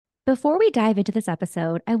Before we dive into this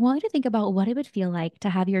episode, I want you to think about what it would feel like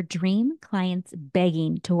to have your dream clients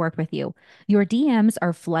begging to work with you. Your DMs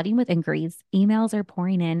are flooding with inquiries, emails are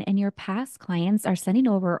pouring in, and your past clients are sending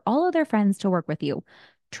over all of their friends to work with you.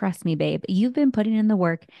 Trust me, babe, you've been putting in the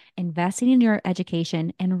work, investing in your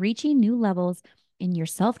education, and reaching new levels in your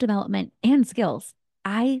self development and skills.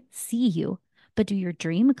 I see you. But do your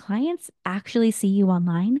dream clients actually see you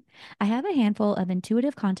online? I have a handful of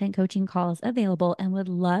intuitive content coaching calls available and would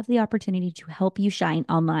love the opportunity to help you shine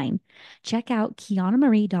online. Check out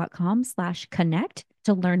kianamarie.com/connect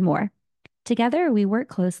to learn more. Together, we work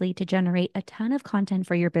closely to generate a ton of content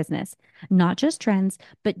for your business, not just trends,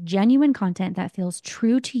 but genuine content that feels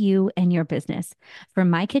true to you and your business. From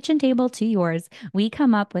my kitchen table to yours, we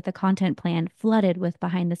come up with a content plan flooded with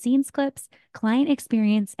behind the scenes clips, client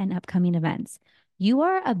experience, and upcoming events. You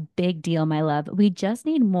are a big deal, my love. We just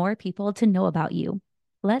need more people to know about you.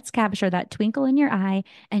 Let's capture that twinkle in your eye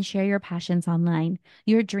and share your passions online.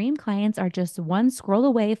 Your dream clients are just one scroll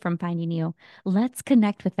away from finding you. Let's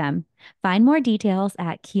connect with them. Find more details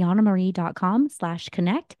at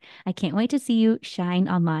kianamarie.com/connect. I can't wait to see you shine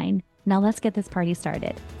online. Now let's get this party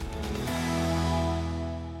started.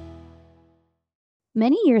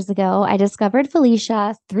 Many years ago, I discovered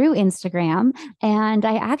Felicia through Instagram, and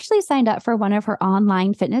I actually signed up for one of her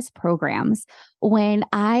online fitness programs. When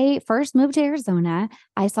I first moved to Arizona,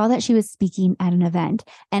 I saw that she was speaking at an event,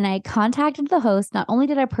 and I contacted the host. Not only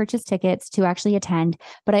did I purchase tickets to actually attend,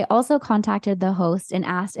 but I also contacted the host and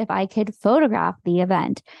asked if I could photograph the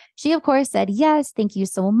event. She, of course, said, yes, thank you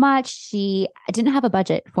so much. She didn't have a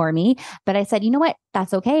budget for me, but I said, you know what?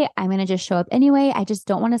 That's okay. I'm going to just show up anyway. I just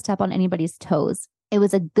don't want to step on anybody's toes. It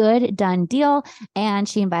was a good, done deal, and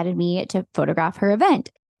she invited me to photograph her event.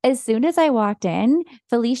 As soon as I walked in,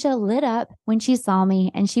 Felicia lit up when she saw me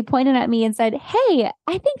and she pointed at me and said, hey,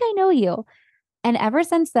 I think I know you. And ever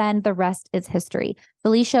since then, the rest is history.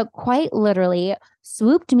 Felicia quite literally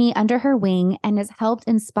swooped me under her wing and has helped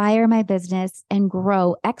inspire my business and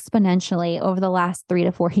grow exponentially over the last 3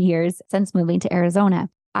 to 4 years since moving to Arizona.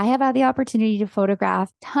 I have had the opportunity to photograph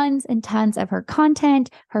tons and tons of her content,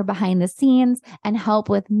 her behind the scenes, and help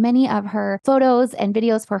with many of her photos and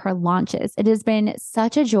videos for her launches. It has been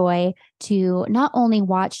such a joy to not only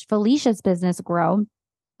watch Felicia's business grow,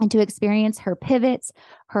 and to experience her pivots,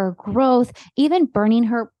 her growth, even burning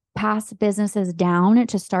her past businesses down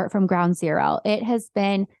to start from ground zero. It has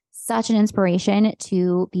been such an inspiration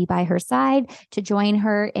to be by her side, to join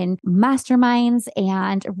her in masterminds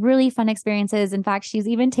and really fun experiences. In fact, she's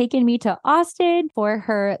even taken me to Austin for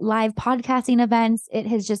her live podcasting events. It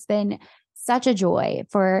has just been such a joy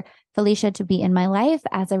for Felicia to be in my life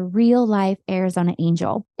as a real life Arizona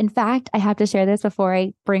angel. In fact, I have to share this before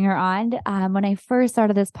I bring her on. When I first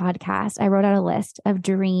started this podcast, I wrote out a list of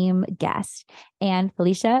dream guests, and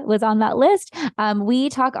Felicia was on that list. We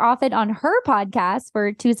talk often on her podcast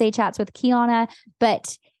for Tuesday Chats with Kiana,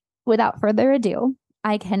 but without further ado,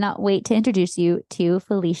 I cannot wait to introduce you to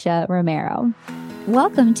Felicia Romero.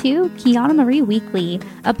 Welcome to Kiana Marie Weekly,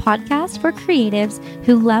 a podcast for creatives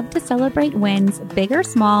who love to celebrate wins, big or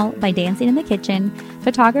small, by dancing in the kitchen,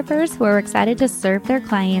 photographers who are excited to serve their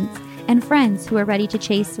clients, and friends who are ready to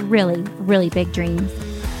chase really, really big dreams.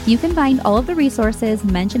 You can find all of the resources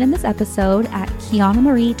mentioned in this episode at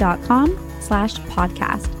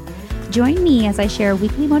kianamarie.com/podcast. Join me as I share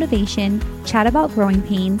weekly motivation, chat about growing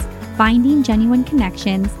pains, finding genuine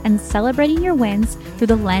connections, and celebrating your wins through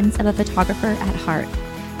the lens of a photographer at heart.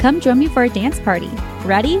 Come join me for a dance party.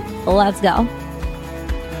 Ready? Let's go.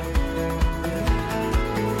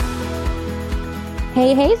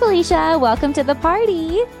 Hey, Felicia. Welcome to the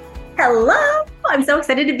party. Hello. I'm so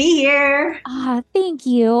excited to be here. Thank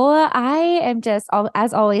you. I am just,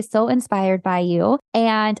 as always, so inspired by you.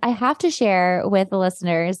 And I have to share with the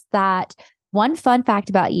listeners that one fun fact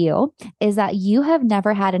about you is that you have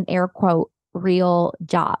never had an air quote real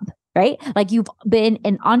job, right? Like you've been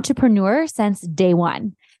an entrepreneur since day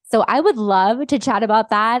one. So I would love to chat about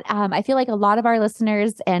that. I feel like a lot of our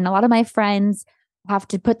listeners and a lot of my friends have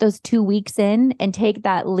to put those 2 weeks in and take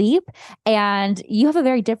that leap. And you have a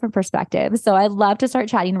very different perspective. So I'd love to start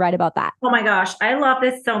chatting right about that. Oh my gosh, I love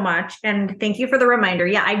this so much. And thank you for the reminder.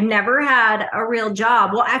 Yeah, I've never had a real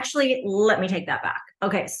job. Well, actually, let me take that back.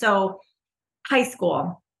 Okay, so high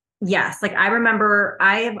school. Yes. Like I remember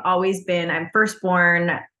I have always been, I'm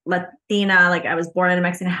firstborn Latina. Like I was born in a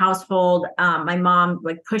Mexican household. My mom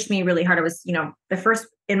like pushed me really hard. I was, the first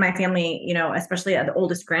in my family, especially the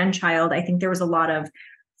oldest grandchild. I think there was a lot of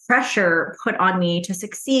pressure put on me to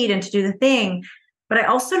succeed and to do the thing. But I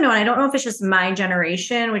also know, and I don't know if it's just my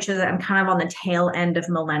generation, which is I'm kind of on the tail end of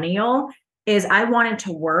millennial, is I wanted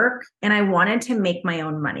to work and I wanted to make my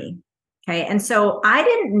own money. Okay. And so I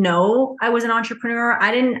didn't know I was an entrepreneur.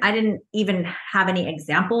 I didn't even have any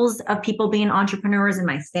examples of people being entrepreneurs in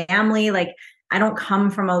my family. Like I don't come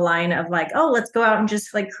from a line of like, oh, let's go out and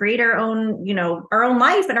just like create our own, our own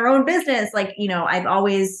life and our own business. Like, I've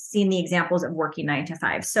always seen the examples of working 9 to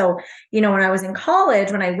 5. So, when I was in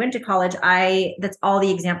college, when I went to college, that's all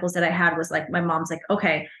the examples that I had was like, my mom's like,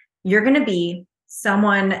 okay, you're going to be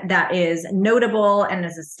someone that is notable and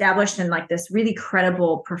is established in like this really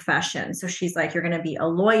credible profession. So she's like, you're going to be a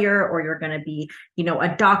lawyer or you're going to be,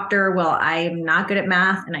 a doctor. Well, I'm not good at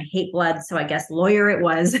math and I hate blood. So I guess lawyer it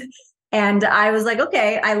was. And I was like,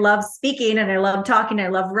 okay, I love speaking and I love talking. I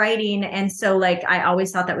love writing. And so like, I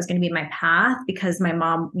always thought that was going to be my path because my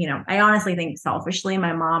mom, I honestly think selfishly,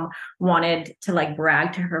 my mom wanted to like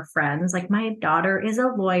brag to her friends, like my daughter is a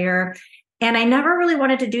lawyer. And I never really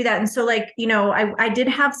wanted to do that. And so like, I did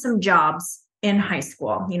have some jobs in high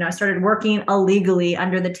school. I started working illegally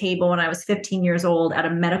under the table when I was 15 years old at a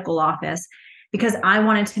medical office because I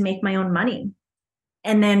wanted to make my own money.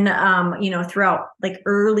 And then, throughout like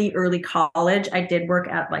early college, I did work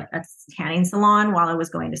at like a tanning salon while I was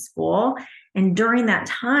going to school. And during that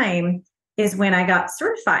time is when I got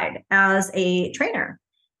certified as a trainer.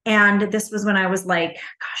 And this was when I was like,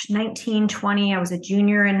 19, 20. I was a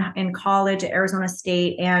junior in college at Arizona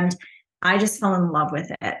State. And I just fell in love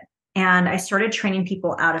with it. And I started training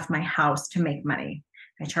people out of my house to make money.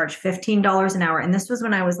 I charged $15 an hour. And this was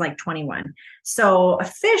when I was like 21. So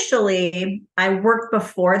officially, I worked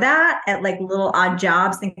before that at like little odd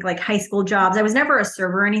jobs, think like high school jobs. I was never a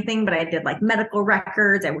server or anything, but I did like medical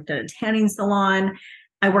records. I worked at a tanning salon.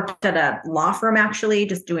 I worked at a law firm, actually,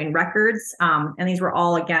 just doing records. And these were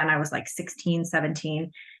all, again, I was like 16,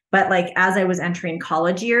 17. But like as I was entering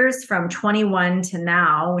college years from 21 to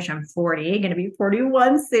now, which I'm 40, going to be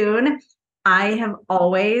 41 soon, I have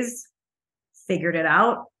always figured it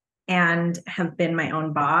out and have been my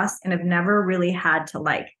own boss and have never really had to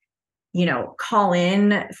like, call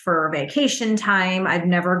in for vacation time. I've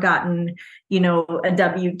never gotten, a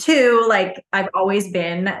W-2. Like I've always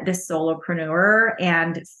been this solopreneur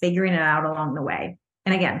and figuring it out along the way.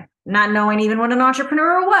 And again, not knowing even what an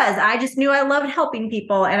entrepreneur was. I just knew I loved helping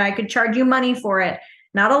people and I could charge you money for it.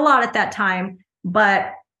 Not a lot at that time,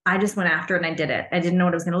 but I just went after it and I did it. I didn't know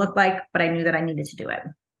what it was going to look like, but I knew that I needed to do it.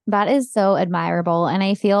 That is so admirable. And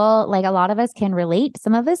I feel like a lot of us can relate.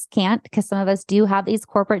 Some of us can't because some of us do have these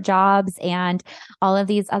corporate jobs and all of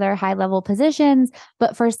these other high level positions.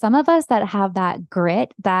 But for some of us that have that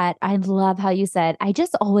grit, that I love how you said, I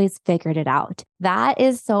just always figured it out. That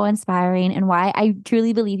is so inspiring. And why I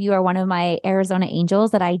truly believe you are one of my Arizona angels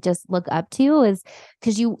that I just look up to is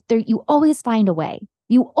because you always find a way.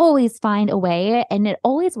 You always find a way and it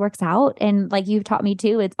always works out. And like you've taught me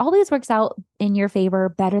too, it always works out in your favor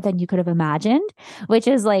better than you could have imagined, which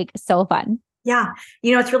is like so fun. Yeah.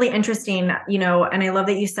 It's really interesting, and I love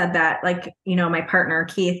that you said that, like, my partner,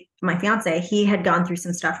 Keith, my fiance, he had gone through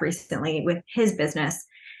some stuff recently with his business.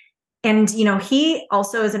 And, he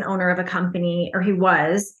also is an owner of a company, or he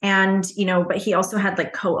was, and, but he also had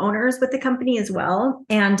like co-owners with the company as well.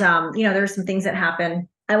 And, there's some things that happen.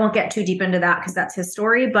 I won't get too deep into that because that's his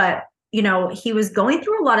story, but, he was going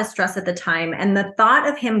through a lot of stress at the time. And the thought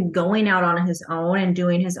of him going out on his own and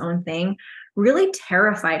doing his own thing really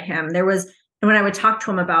terrified him. And when I would talk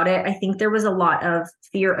to him about it, I think there was a lot of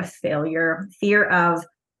fear of failure, fear of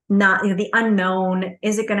not, the unknown.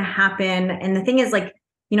 Is it going to happen? And the thing is, like,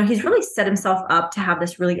 he's really set himself up to have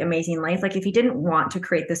this really amazing life. Like if he didn't want to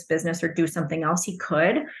create this business or do something else, he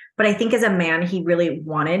could. But I think as a man, he really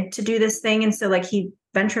wanted to do this thing. And so like he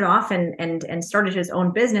ventured off and started his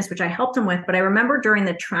own business, which I helped him with. But I remember during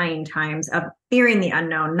the trying times of fearing the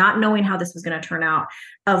unknown, not knowing how this was going to turn out,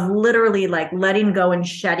 of literally like letting go and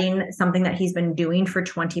shedding something that he's been doing for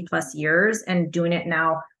 20 plus years and doing it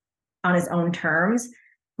now on his own terms,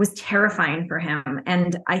 was terrifying for him.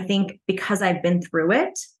 And I think because I've been through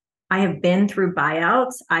it, I have been through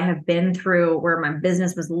buyouts. I have been through where my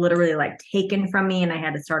business was literally like taken from me and I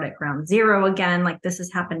had to start at ground zero again. Like this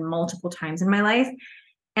has happened multiple times in my life.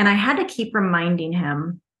 And I had to keep reminding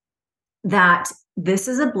him that this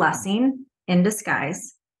is a blessing in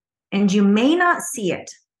disguise. And you may not see it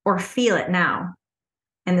or feel it now.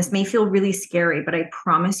 And this may feel really scary, but I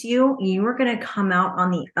promise you, you are going to come out on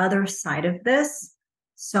the other side of this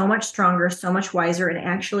so much stronger, so much wiser, and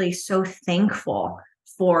actually so thankful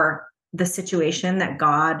for the situation that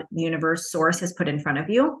God, universe, source has put in front of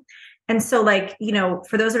you. And so like,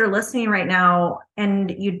 for those that are listening right now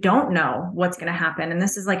and you don't know what's going to happen, and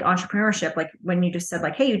this is like entrepreneurship, like when you just said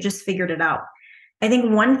like, hey, you just figured it out. I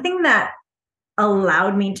think one thing that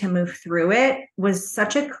allowed me to move through it was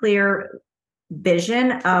such a clear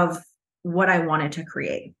vision of what I wanted to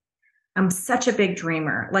create. I'm such a big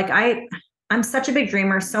dreamer. I'm such a big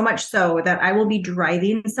dreamer, so much so that I will be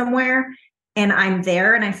driving somewhere and I'm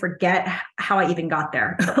there and I forget how I even got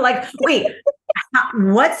there. Like, wait,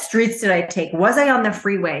 what streets did I take? Was I on the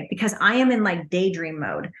freeway? Because I am in like daydream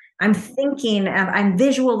mode. I'm thinking, I'm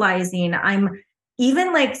visualizing, I'm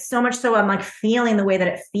even like so much so I'm like feeling the way that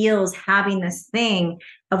it feels having this thing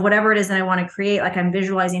of whatever it is that I want to create. Like I'm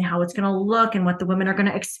visualizing how it's going to look and what the women are going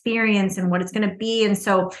to experience and what it's going to be. And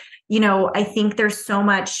so, I think there's so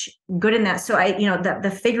much good in that. So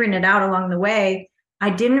the figuring it out along the way, I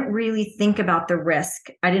didn't really think about the risk.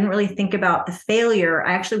 I didn't really think about the failure.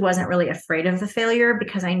 I actually wasn't really afraid of the failure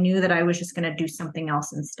because I knew that I was just going to do something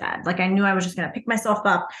else instead. Like I knew I was just going to pick myself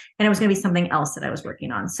up and it was going to be something else that I was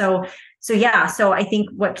working on. So I think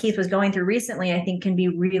what Keith was going through recently, I think can be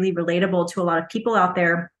really relatable to a lot of people out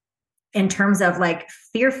there in terms of like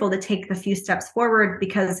fearful to take the few steps forward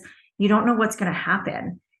because you don't know what's going to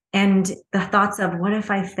happen. And the thoughts of what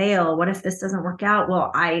if I fail? What if this doesn't work out?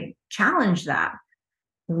 Well, I challenge that.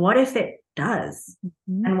 What if it does?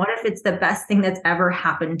 Mm-hmm. And what if it's the best thing that's ever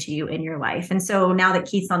happened to you in your life? And so now that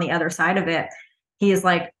Keith's on the other side of it, he is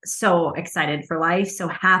like so excited for life, so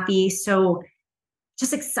happy, so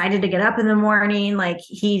just excited to get up in the morning. Like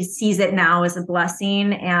he sees it now as a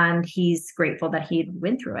blessing and he's grateful that he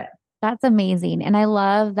went through it. That's amazing. And I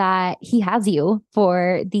love that he has you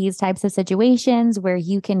for these types of situations where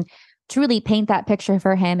you can truly paint that picture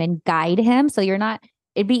for him and guide him. So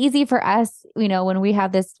it'd be easy for us, when we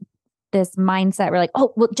have this mindset, we're like,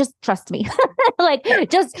 oh, well, just trust me. Like,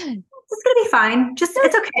 it's going to be fine. It's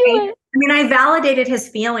okay. I mean, I validated his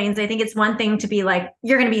feelings. I think it's one thing to be like,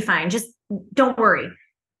 you're going to be fine. Just don't worry.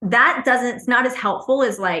 It's not as helpful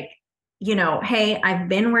as like, hey, I've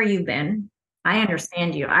been where you've been. I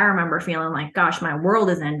understand you. I remember feeling like, gosh, my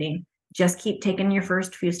world is ending. Just keep taking your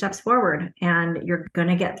first few steps forward and you're going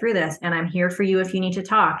to get through this. And I'm here for you if you need to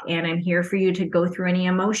talk. And I'm here for you to go through any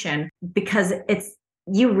emotion because it's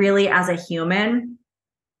you really as a human,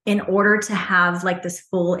 in order to have like this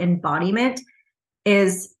full embodiment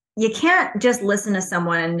is you can't just listen to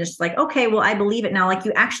someone and just like, okay, well, I believe it now. Like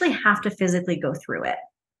you actually have to physically go through it.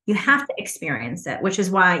 You have to experience it, which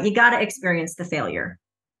is why you got to experience the failure.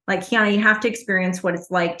 Like, Kiana, you have to experience what it's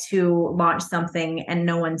like to launch something and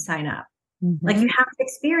no one sign up. Mm-hmm. Like you have to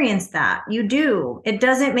experience that. You do. It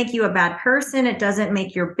doesn't make you a bad person. It doesn't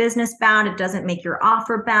make your business bad. It doesn't make your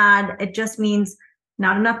offer bad. It just means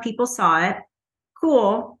not enough people saw it.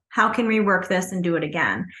 Cool. How can we work this and do it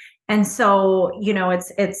again? And so,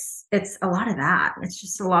 it's a lot of that. It's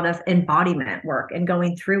just a lot of embodiment work and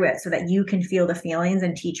going through it so that you can feel the feelings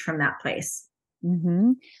and teach from that place.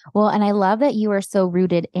 Mm-hmm. Well, and I love that you are so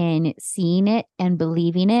rooted in seeing it and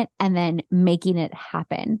believing it and then making it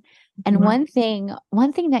happen. And mm-hmm.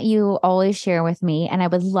 one thing that you always share with me, and I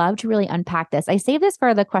would love to really unpack this. I save this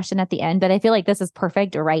for the question at the end, but I feel like this is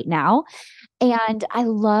perfect right now. And I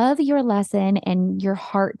love your lesson and your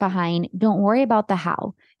heart behind don't worry about the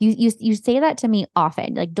how. You say that to me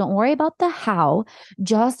often. Like, don't worry about the how.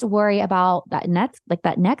 Just worry about that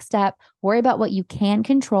next step. Worry about what you can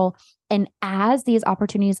control. And as these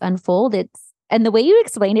opportunities unfold, and the way you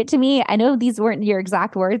explained it to me, I know these weren't your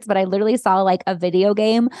exact words, but I literally saw like a video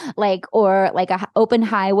game, or like a open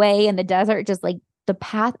highway in the desert, just like the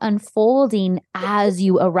path unfolding as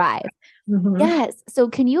you arrive. Mm-hmm. Yes. So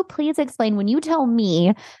can you please explain when you tell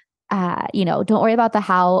me, don't worry about the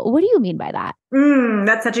how, what do you mean by that?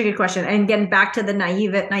 That's such a good question. And getting back to the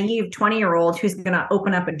naive 20-year-old who's going to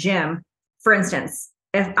open up a gym, for instance,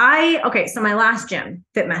 so my last gym,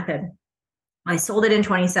 Fit Method, I sold it in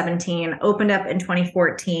 2017, opened up in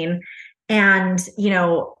 2014. And,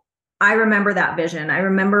 I remember that vision. I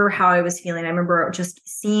remember how I was feeling. I remember just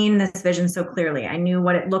seeing this vision so clearly. I knew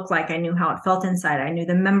what it looked like. I knew how it felt inside. I knew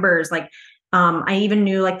the members. I even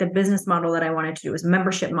knew like the business model that I wanted to do was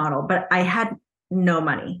membership model, but I had no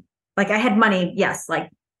money. Like I had money, yes, like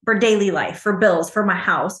for daily life, for bills, for my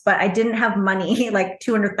house, but I didn't have money, like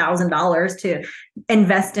 $200,000 to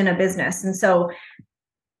invest in a business. And so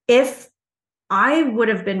if I would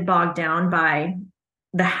have been bogged down by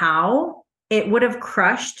the how, it would have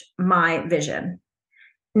crushed my vision.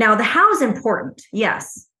 Now, the how is important.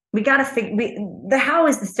 Yes, we got to the how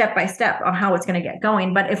is the step-by-step on how it's going to get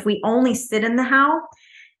going. But if we only sit in the how,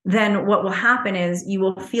 then what will happen is you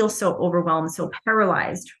will feel so overwhelmed, so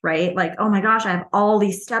paralyzed, right? Like, oh my gosh, I have all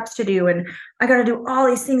these steps to do and I got to do all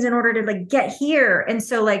these things in order to like get here. And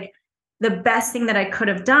so like the best thing that I could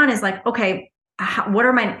have done is like, okay, what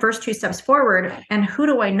are my first two steps forward? And who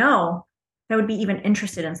do I know that would be even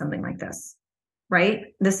interested in something like this? right?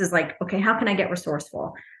 This is like, okay, how can I get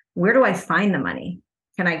resourceful? Where do I find the money?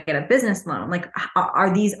 Can I get a business loan? Like,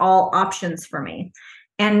 are these all options for me?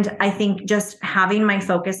 And I think just having my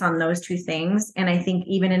focus on those two things, and I think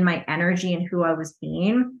even in my energy and who I was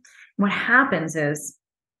being, what happens is,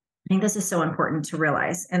 I think this is so important to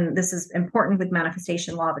realize, and this is important with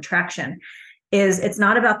manifestation, law of attraction, is it's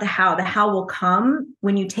not about the how. The how will come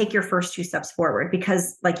when you take your first two steps forward,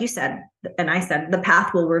 because like you said, and I said, the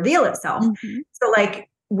path will reveal itself. Mm-hmm. So like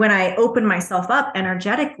when I open myself up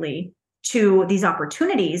energetically to these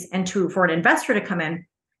opportunities and to for an investor to come in,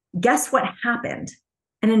 guess what happened?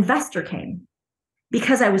 An investor came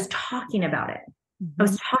because I was talking about it. I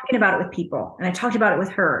was talking about it with people, and I talked about it with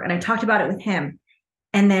her, and I talked about it with him.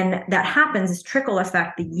 And then that happens, this trickle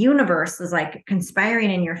effect. The universe is like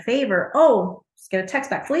conspiring in your favor. Oh, just get a text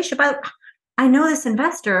back. Felicia, I know this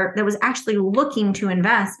investor that was actually looking to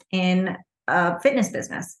invest in a fitness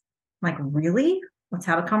business. I'm like, really? Let's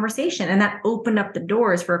have a conversation. And that opened up the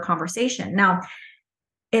doors for a conversation. Now,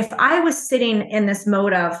 if I was sitting in this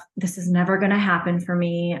mode of, this is never going to happen for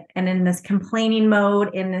me, and in this complaining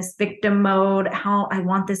mode, in this victim mode, how I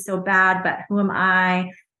want this so bad, but who am I?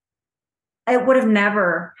 It would have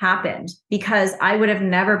never happened, because I would have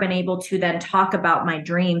never been able to then talk about my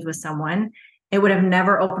dreams with someone. It would have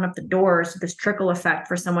never opened up the doors to this trickle effect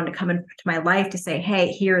for someone to come into my life to say, hey,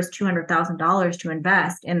 here's $200,000 to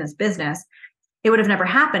invest in this business. It would have never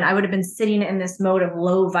happened. I would have been sitting in this mode of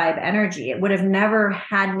low vibe energy. It would have never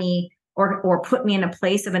had me or put me in a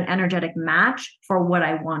place of an energetic match for what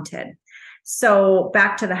I wanted. So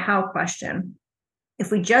back to the how question.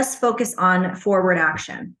 If we just focus on forward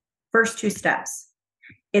action, first two steps,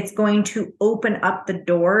 it's going to open up the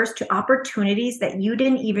doors to opportunities that you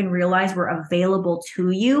didn't even realize were available to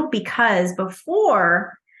you. Because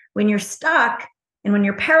before, when you're stuck and when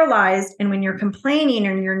you're paralyzed and when you're complaining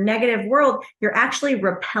or in your negative world, you're actually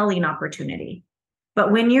repelling opportunity.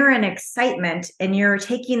 But when you're in excitement and you're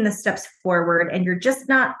taking the steps forward and you're just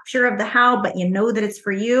not sure of the how, but you know that it's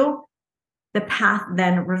for you, the path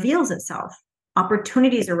then reveals itself.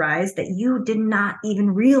 Opportunities arise that you did not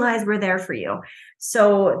even realize were there for you.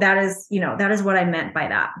 So that is what I meant by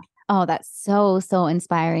that. Oh, that's so, so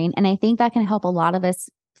inspiring. And I think that can help a lot of us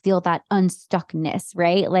feel that unstuckness,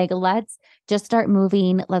 right? Like, let's just start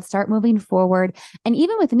moving. Let's start moving forward. And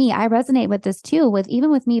even with me, I resonate with this too, even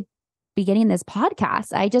with me beginning this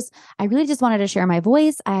podcast. I really just wanted to share my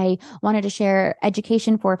voice. I wanted to share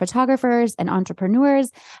education for photographers and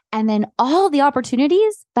entrepreneurs. And then all the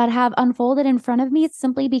opportunities that have unfolded in front of me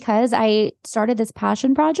simply because I started this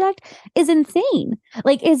passion project is insane.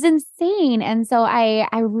 Like, is insane. And so I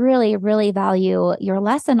really, really value your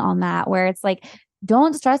lesson on that, where it's like,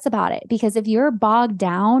 don't stress about it, because if you're bogged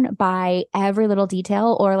down by every little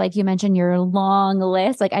detail, or like you mentioned, your long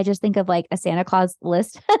list, like I just think of like a Santa Claus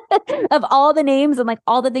list of all the names and like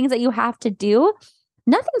all the things that you have to do,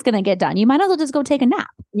 nothing's going to get done. You might as well just go take a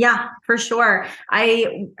nap. Yeah, for sure.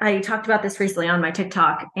 I talked about this recently on my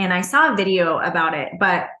TikTok, and I saw a video about it,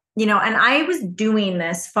 but and I was doing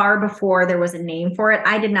this far before there was a name for it.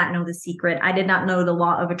 I did not know the secret. I did not know the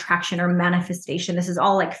law of attraction or manifestation. This is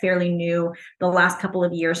all like fairly new the last couple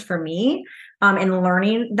of years for me, in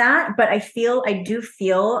learning that. But I do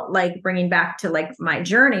feel like, bringing back to like my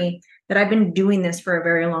journey, that I've been doing this for a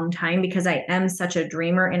very long time, because I am such a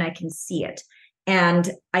dreamer and I can see it.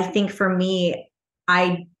 And I think for me,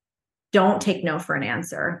 I don't take no for an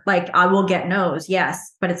answer. Like, I will get no's,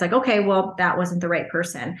 yes, but it's like, okay, well, that wasn't the right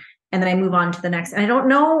person. And then I move on to the next. And I don't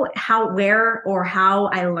know where or how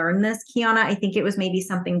I learned this, Kiana. I think it was maybe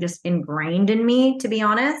something just ingrained in me, to be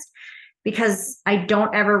honest, because I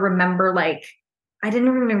don't ever remember, like, I didn't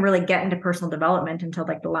even really get into personal development until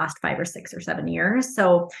like the last 5 or 6 or 7 years.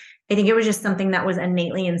 So I think it was just something that was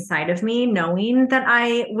innately inside of me, knowing that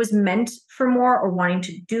I was meant for more or wanting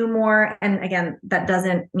to do more. And again, that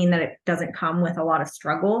doesn't mean that it doesn't come with a lot of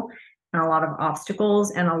struggle and a lot of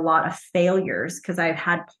obstacles and a lot of failures, because I've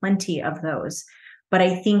had plenty of those. But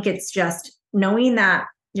I think it's just knowing that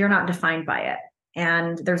you're not defined by it.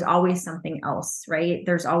 And there's always something else, right?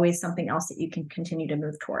 There's always something else that you can continue to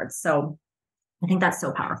move towards. So I think that's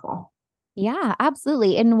so powerful. Yeah,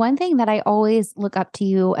 absolutely. And one thing that I always look up to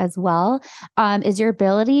you as well, is your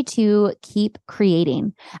ability to keep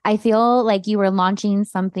creating. I feel like you are launching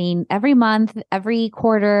something every month, every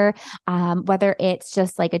quarter, whether it's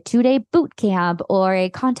just like a 2-day boot camp or a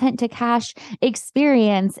content to cash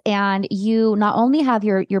experience. And you not only have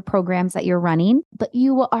your programs that you're running, but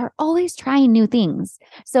you are always trying new things.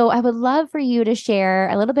 So I would love for you to share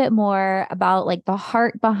a little bit more about like the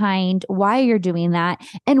heart behind why you're doing that,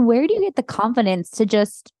 and where do you get the the confidence to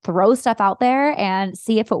just throw stuff out there and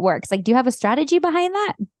see if it works? Like, do you have a strategy behind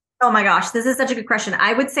that? Oh my gosh, this is such a good question.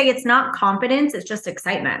 I would say it's not confidence, it's just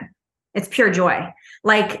excitement. It's pure joy.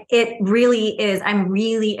 Like it really is. I'm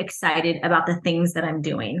really excited about the things that I'm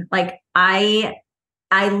doing. Like I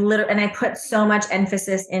literally, and I put so much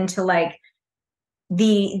emphasis into like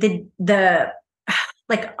the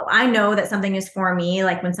like I know that something is for me,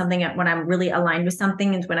 like when I'm really aligned with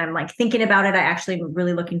something is when I'm like thinking about it. I actually am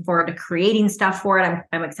really looking forward to creating stuff for it.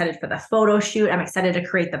 I'm excited for the photo shoot. I'm excited to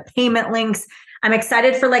create the payment links. I'm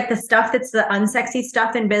excited for like the stuff that's the unsexy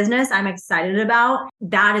stuff in business. I'm excited about.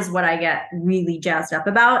 That is what I get really jazzed up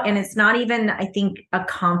about. And it's not even, I think, a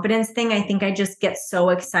confidence thing. I think I just get so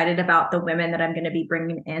excited about the women that I'm going to be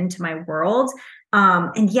bringing into my world.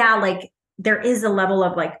 And yeah, like there is a level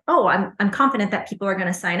of like, oh, I'm confident that people are going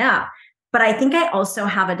to sign up. But I think I also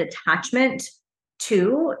have a detachment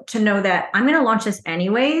too, to know that I'm going to launch this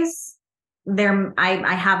anyways.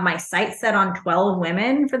 I have my sights set on 12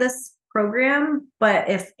 women for this program, but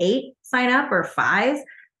if 8 sign up or 5,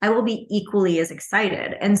 I will be equally as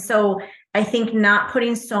excited. And so I think not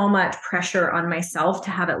putting so much pressure on myself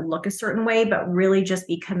to have it look a certain way, but really just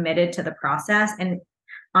be committed to the process. And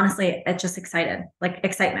honestly, it's just excitement.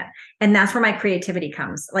 And that's where my creativity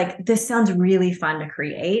comes. Like, this sounds really fun to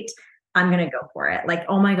create. I'm going to go for it. Like,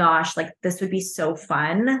 oh my gosh, like this would be so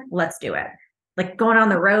fun. Let's do it. Like going on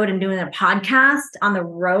the road and doing a podcast on the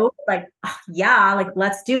road, like, oh, yeah, like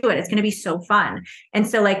let's do it. It's going to be so fun. And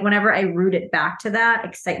so like whenever I root it back to that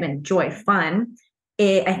excitement, joy, fun,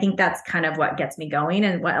 I think that's kind of what gets me going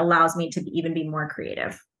and what allows me to even be more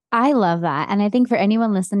creative. I love that. And I think for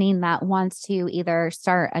anyone listening that wants to either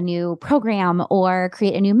start a new program or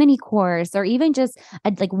create a new mini course or even just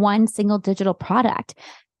like one single digital product,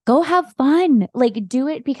 go have fun. Like do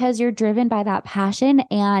it because you're driven by that passion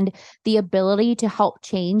and the ability to help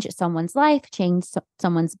change someone's life, change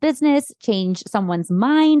someone's business, change someone's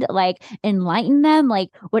mind, like enlighten them, like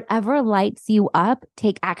whatever lights you up,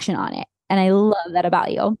 take action on it. And I love that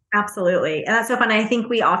about you. Absolutely. And that's so fun. I think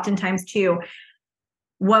we oftentimes too,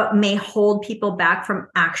 what may hold people back from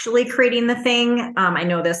actually creating the thing. I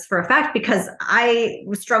know this for a fact because I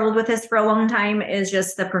struggled with this for a long time, is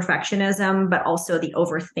just the perfectionism, but also the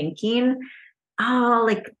overthinking. Oh,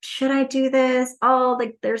 like, should I do this? Oh,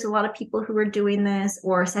 like there's a lot of people who are doing this,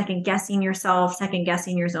 or second guessing yourself, second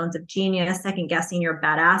guessing your zones of genius, second guessing your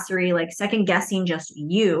badassery, like second guessing just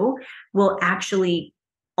you will actually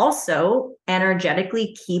also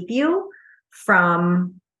energetically keep you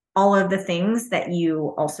from all of the things that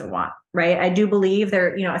you also want, right? I do believe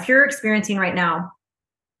there, if you're experiencing right now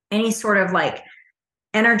any sort of like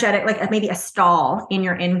energetic, like maybe a stall in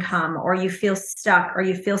your income, or you feel stuck, or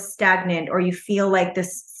you feel stagnant, or you feel like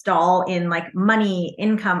this stall in like money,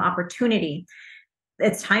 income, opportunity,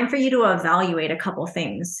 it's time for you to evaluate a couple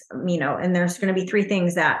things, and there's going to be 3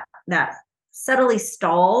 things that subtly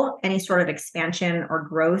stall any sort of expansion or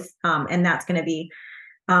growth. And that's going to be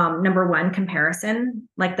number 1, comparison.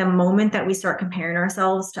 Like the moment that we start comparing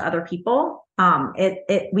ourselves to other people,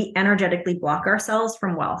 we energetically block ourselves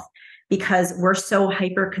from wealth because we're so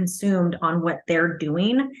hyper consumed on what they're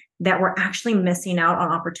doing that we're actually missing out on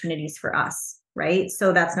opportunities for us. Right.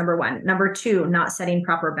 So that's number 1. Number 2, not setting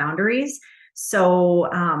proper boundaries. So,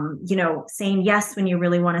 saying yes when you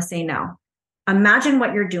really want to say no. Imagine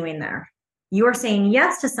what you're doing there. You are saying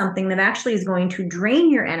yes to something that actually is going to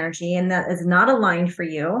drain your energy and that is not aligned for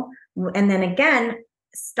you. And then again,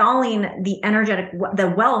 stalling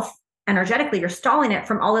the wealth energetically, you're stalling it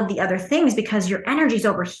from all of the other things because your energy's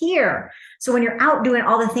over here. So when you're out doing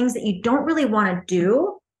all the things that you don't really want to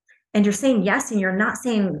do, and you're saying yes, and you're not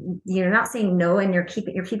saying no, and you're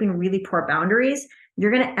keeping really poor boundaries,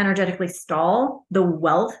 you're going to energetically stall the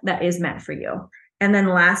wealth that is meant for you. And then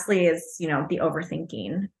lastly is, the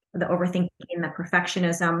overthinking, the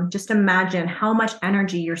perfectionism. Just imagine how much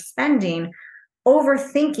energy you're spending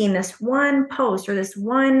overthinking this one post or this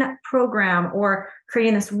one program or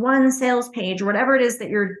creating this one sales page or whatever it is that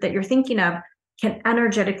you're thinking of can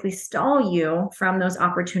energetically stall you from those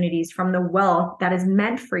opportunities, from the wealth that is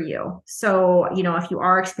meant for you. So, if you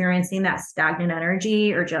are experiencing that stagnant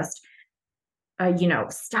energy or just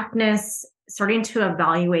stuckness, starting to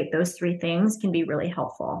evaluate those 3 things can be really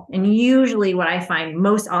helpful. And usually what I find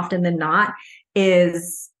most often than not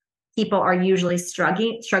is people are usually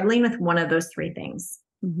struggling with one of those 3 things.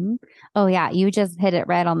 Mm-hmm. Oh, yeah. You just hit it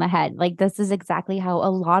right on the head. Like, this is exactly how a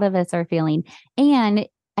lot of us are feeling. And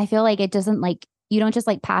I feel like it doesn't like, you don't just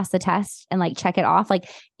like pass the test and like check it off. Like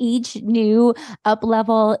each new up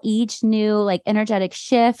level, each new like energetic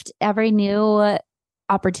shift, every new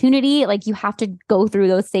opportunity, like you have to go through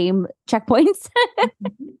those same checkpoints.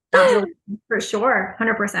 Absolutely. For sure.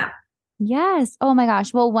 100%. Yes. Oh my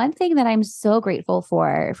gosh. Well, one thing that I'm so grateful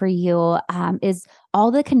for you is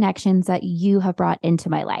all the connections that you have brought into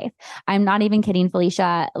my life. I'm not even kidding,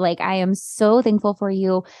 Felicia. Like, I am so thankful for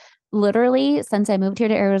you. Literally, since I moved here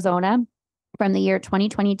to Arizona from the year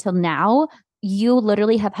 2020 till now, you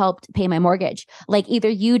literally have helped pay my mortgage. Like, either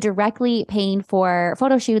you directly paying for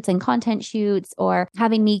photo shoots and content shoots, or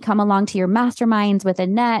having me come along to your masterminds with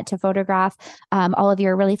Annette to photograph all of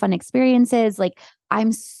your really fun experiences. Like,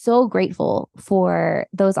 I'm so grateful for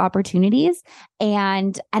those opportunities.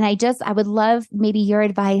 And I would love maybe your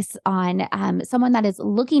advice on someone that is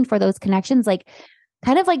looking for those connections, like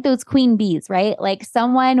kind of like those queen bees, right? Like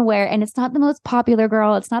someone where, and it's not the most popular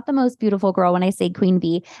girl, it's not the most beautiful girl when I say queen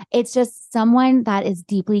bee, it's just someone that is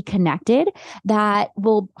deeply connected, that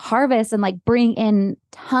will harvest and like bring in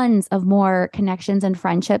tons of more connections and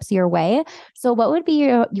friendships your way. So what would be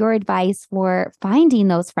your advice for finding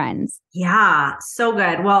those friends? Yeah, so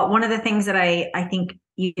good. Well, one of the things that I think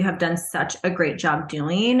you have done such a great job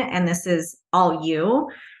doing, and this is all you,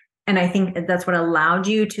 and I think that's what allowed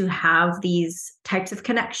you to have these types of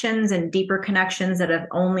connections and deeper connections that have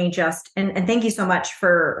only just, and thank you so much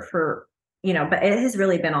for, but it has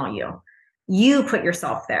really been all you. You put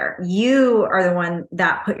yourself there. You are the one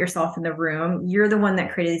that put yourself in the room. You're the one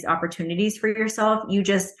that created these opportunities for yourself. You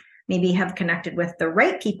just maybe have connected with the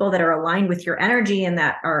right people that are aligned with your energy and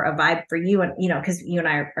that are a vibe for you. And, because you and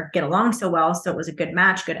I get along so well. So it was a good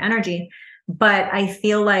match, good energy. But I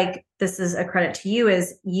feel like this is a credit to you,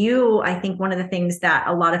 is you, I think one of the things that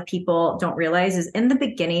a lot of people don't realize is in the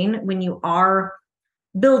beginning, when you are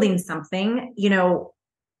building something,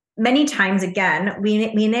 many times, again, we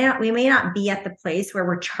may not be at the place where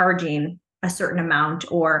we're charging a certain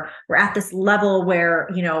amount, or we're at this level where,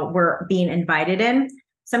 we're being invited in.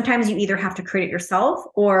 Sometimes you either have to create it yourself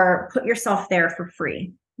or put yourself there for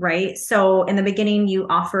free, right? So in the beginning, you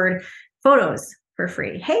offered photos for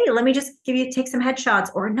free. Hey, let me just take some headshots,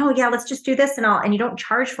 or no, yeah, let's just do this and you don't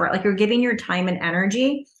charge for it. Like, you're giving your time and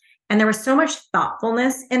energy. And there was so much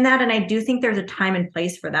thoughtfulness in that. And I do think there's a time and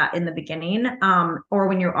place for that in the beginning, or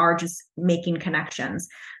when you are just making connections.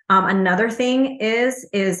 Another thing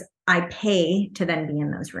is I pay to then be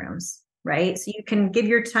in those rooms, right? So you can give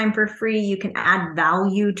your time for free. You can add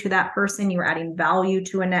value to that person. You're adding value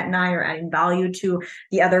to Annette and I, or adding value to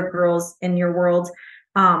the other girls in your world.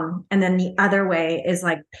 And then the other way is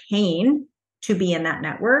like paying to be in that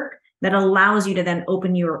network that allows you to then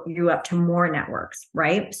open you up to more networks,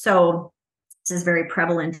 right? So this is very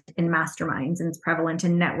prevalent in masterminds, and it's prevalent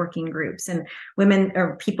in networking groups, and women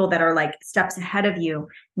or people that are like steps ahead of you.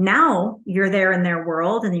 Now you're there in their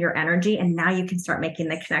world and your energy, and now you can start making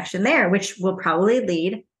the connection there, which will probably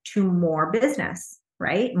lead to more business,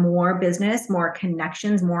 right? More business, more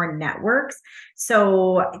connections, more networks.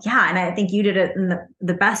 So yeah, and I think you did it in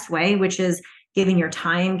the best way, which is giving your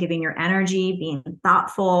time, giving your energy, being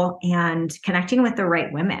thoughtful, and connecting with the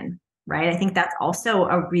right women, right? I think that's also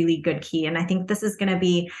a really good key. And I think this is going to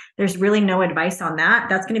be, there's really no advice on that.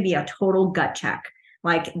 That's going to be a total gut check.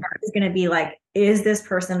 Like, that is going to be like, is this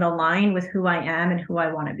person aligned with who I am and who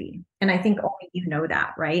I want to be? And I think only you know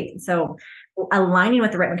that, right? So aligning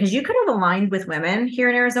with the right one, because you could have aligned with women here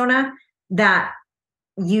in Arizona that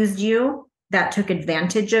used you, that took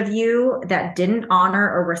advantage of you, that didn't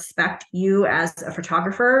honor or respect you as a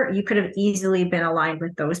photographer. You could have easily been aligned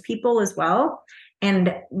with those people as well.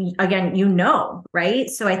 And again, right?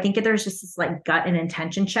 So I think there's just this like gut and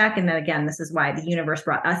intention check. And then again, this is why the universe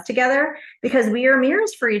brought us together, because we are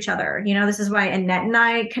mirrors for each other. This is why Annette and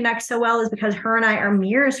I connect so well, is because her and I are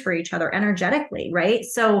mirrors for each other energetically, right?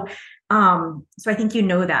 So I think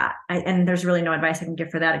that, and there's really no advice I can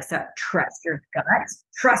give for that except trust your gut.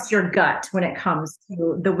 Trust your gut when it comes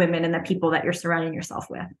to the women and the people that you're surrounding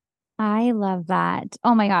yourself with. I love that.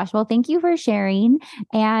 Oh my gosh. Well, thank you for sharing.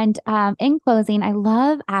 And in closing, I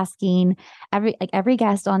love asking every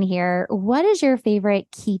guest on here, what is your favorite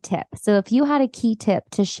key tip? So if you had a key tip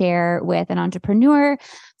to share with an entrepreneur,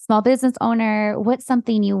 small business owner, what's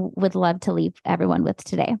something you would love to leave everyone with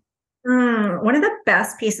today? One of the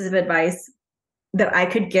best pieces of advice that I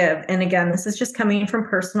could give, and again, this is just coming from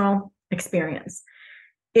personal experience,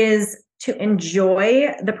 is to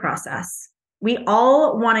enjoy the process. We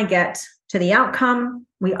all want to get to the outcome.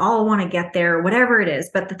 We all want to get there, whatever it is.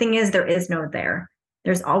 But the thing is, there is no there.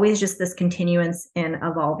 There's always just this continuance in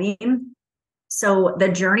evolving. So the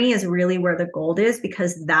journey is really where the gold is,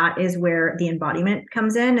 because that is where the embodiment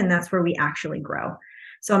comes in, and that's where we actually grow.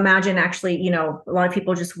 So imagine actually, a lot of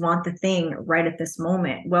people just want the thing right at this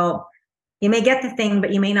moment. Well, You may get the thing,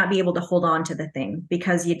 but you may not be able to hold on to the thing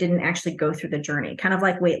because you didn't actually go through the journey. Kind of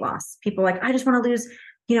like weight loss. People are like, I just want to lose,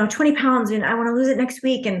 20 pounds and I want to lose it next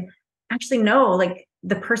week. And actually, no, like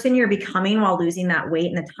the person you're becoming while losing that weight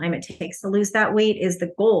and the time it takes to lose that weight is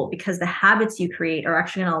the goal, because the habits you create are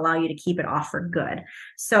actually going to allow you to keep it off for good.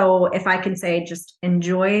 So if I can say, just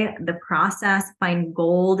enjoy the process, find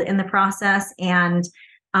gold in the process. And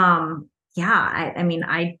I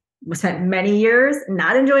spent many years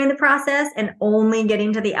not enjoying the process and only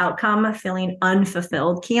getting to the outcome feeling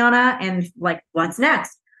unfulfilled, Kiana, and like, what's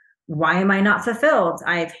next? Why am I not fulfilled?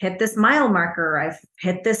 I've hit this mile marker. I've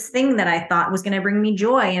hit this thing that I thought was going to bring me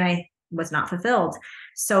joy and I was not fulfilled.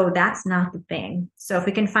 So that's not the thing. So if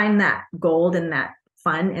we can find that gold and that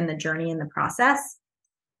fun in the journey and the process,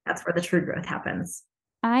 that's where the true growth happens.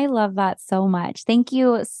 I love that so much. Thank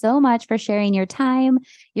you so much for sharing your time,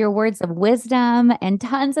 your words of wisdom, and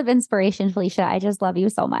tons of inspiration, Felicia. I just love you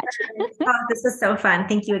so much. Oh, this is so fun.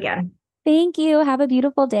 Thank you again. Thank you. Have a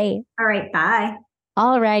beautiful day. All right. Bye.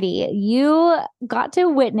 Alrighty, you got to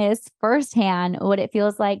witness firsthand what it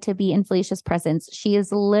feels like to be in Felicia's presence. She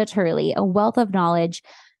is literally a wealth of knowledge,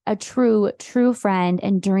 a true, true friend,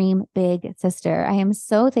 and dream big sister. I am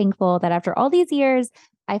so thankful that after all these years,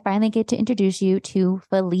 I finally get to introduce you to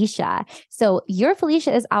Felicia. So your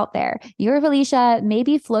Felicia is out there. Your Felicia may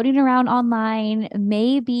be floating around online,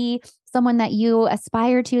 maybe someone that you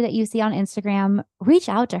aspire to, that you see on Instagram. Reach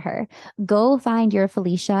out to her. Go find your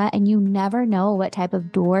Felicia, and you never know what type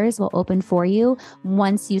of doors will open for you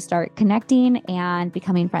once you start connecting and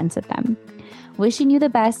becoming friends with them. Wishing you the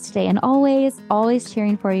best today and always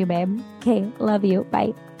cheering for you, babe. Okay, love you.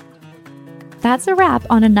 Bye. That's a wrap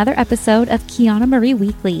on another episode of Kiana Marie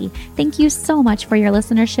Weekly. Thank you so much for your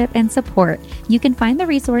listenership and support. You can find the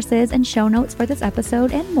resources and show notes for this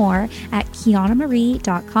episode and more at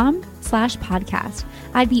kianamarie.com/podcast.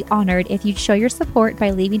 I'd be honored if you'd show your support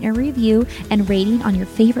by leaving a review and rating on your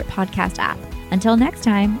favorite podcast app. Until next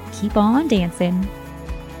time, keep on dancing.